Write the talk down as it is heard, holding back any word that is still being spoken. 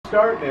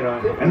starting it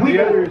on. And we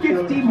got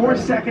 50 more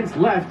seconds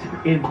left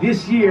in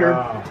this year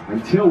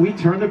until we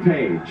turn the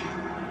page.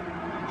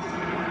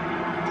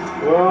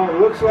 Well, it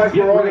looks like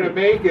we're all going to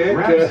make it.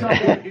 Grab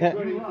someone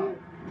you love.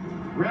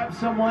 Grab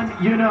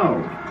someone you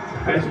know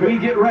as we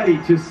get ready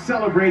to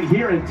celebrate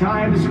here in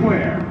Times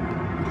Square.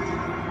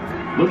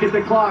 Look at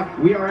the clock.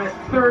 We are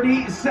at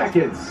 30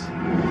 seconds.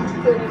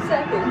 30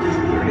 seconds.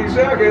 30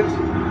 seconds.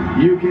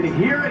 You can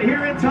hear it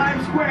here in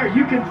Times Square.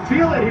 You can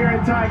feel it here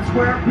in Times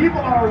Square. People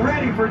are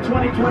ready for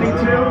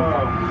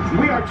 2022.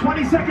 We are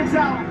 20 seconds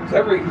out. Is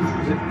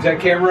that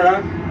camera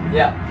on?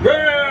 Yeah.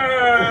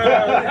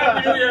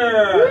 Happy New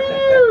Year!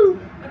 Woo!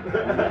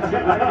 Let's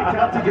get ready to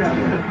count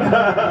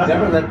together.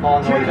 Never let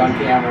Paul know he's on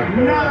camera.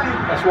 9,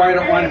 That's why I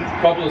don't want it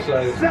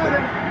publicized.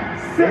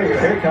 7, 6,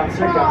 Here it comes,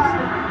 here it comes.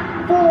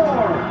 5,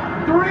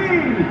 4,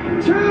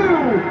 3, 2,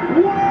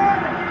 1.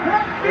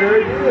 Happy There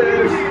it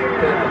is. New Year!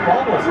 The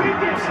ball wasn't We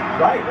did it.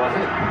 right, was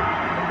it?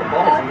 The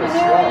ball was a Happy little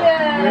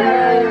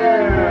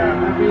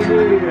New slow.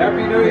 Year!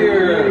 Happy New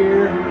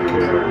Year!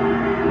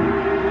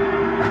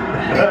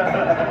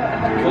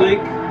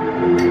 Clink.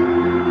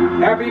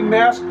 Happy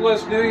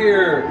maskless New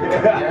Year!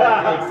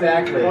 Yeah,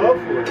 exactly.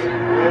 Hopefully.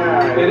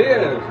 Yeah. It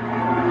is.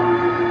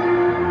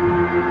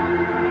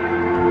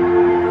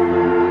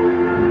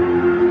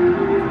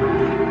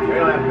 They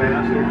don't have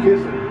masks, they're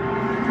kissing.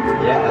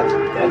 Yeah,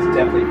 that's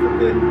definitely for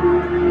good.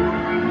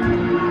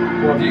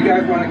 Well, if you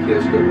guys want to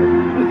kiss, go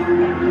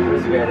ahead.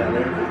 There's a guy down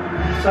there.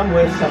 Some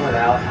with, some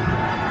without.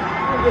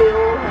 They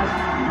all have.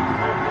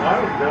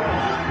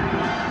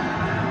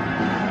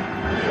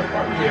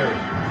 Here.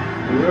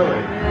 Really?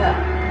 Yeah.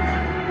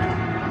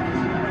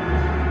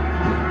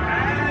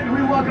 And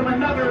we welcome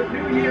another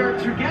New Year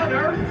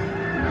together.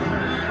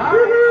 I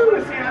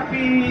want to say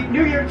Happy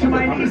New Year to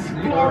my niece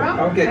Flora.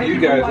 I'll get Thank you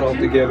for guys all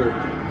watching. together.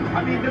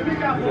 I mean, the Big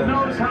Apple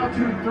knows how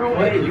to throw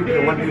Hey, a you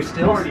big want to do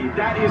stills? party.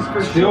 That is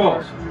for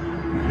Stills. sure.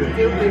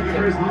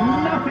 There's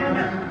nothing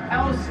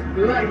else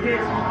like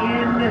it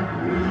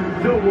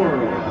in the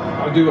world.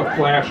 I'll do a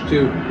flash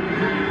too.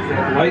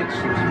 That lights.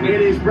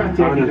 It is on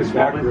breathtaking in this the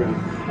moment.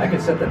 background. I can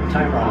set the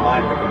timer on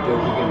mine. We can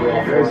do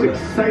all four There's of us.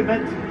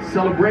 excitement,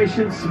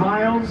 celebration,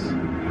 smiles.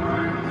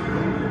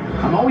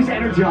 I'm always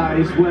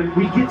energized when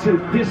we get to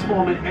this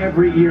moment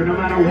every year, no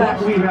matter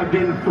what we have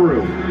been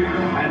through.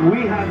 And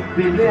we have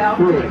been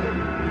through it.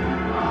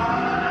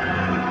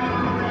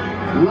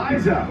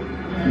 Liza,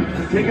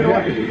 take it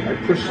away. I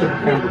pushed some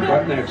kind of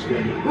button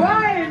accident.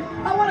 Ryan,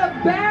 I want to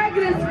bag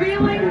this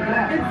feeling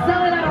and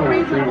sell it at a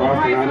reasonable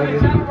price for the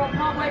general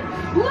public.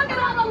 Look at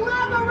all the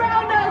love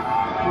around us.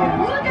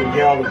 Look You at can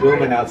hear all the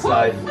booming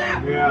outside. Oh,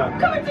 snap. Yeah.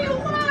 Coming to you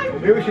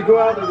live. Maybe we should go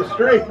out to the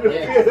street.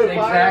 Yes,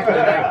 exactly.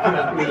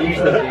 Like we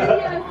usually do.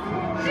 Yes.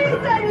 She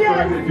said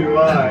yes.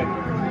 July.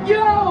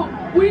 Yo,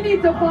 we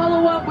need to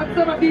follow up with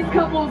some of these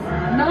couples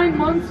 9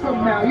 months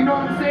from now. You know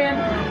what I'm saying?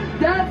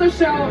 That's a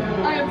show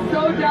I am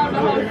so down to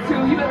host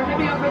too. You better hit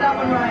me up for that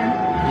one, Ryan.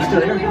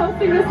 Literally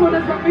hosting this one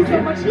has brought me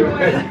so much joy.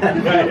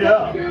 This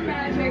is pure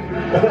magic.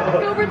 Back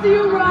over to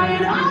you,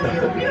 Ryan. Oh,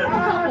 you beautiful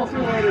couple. That's the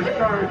way to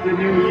start the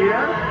new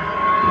year.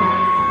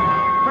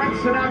 Frank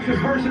Sinatra's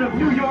version of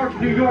New York,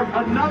 New York,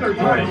 another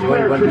Times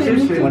Square Want to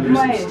do tradition.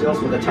 some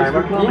stills with a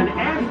timer? Become an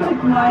anthem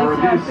for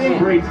this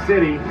great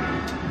city.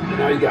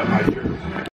 Now you got my turn.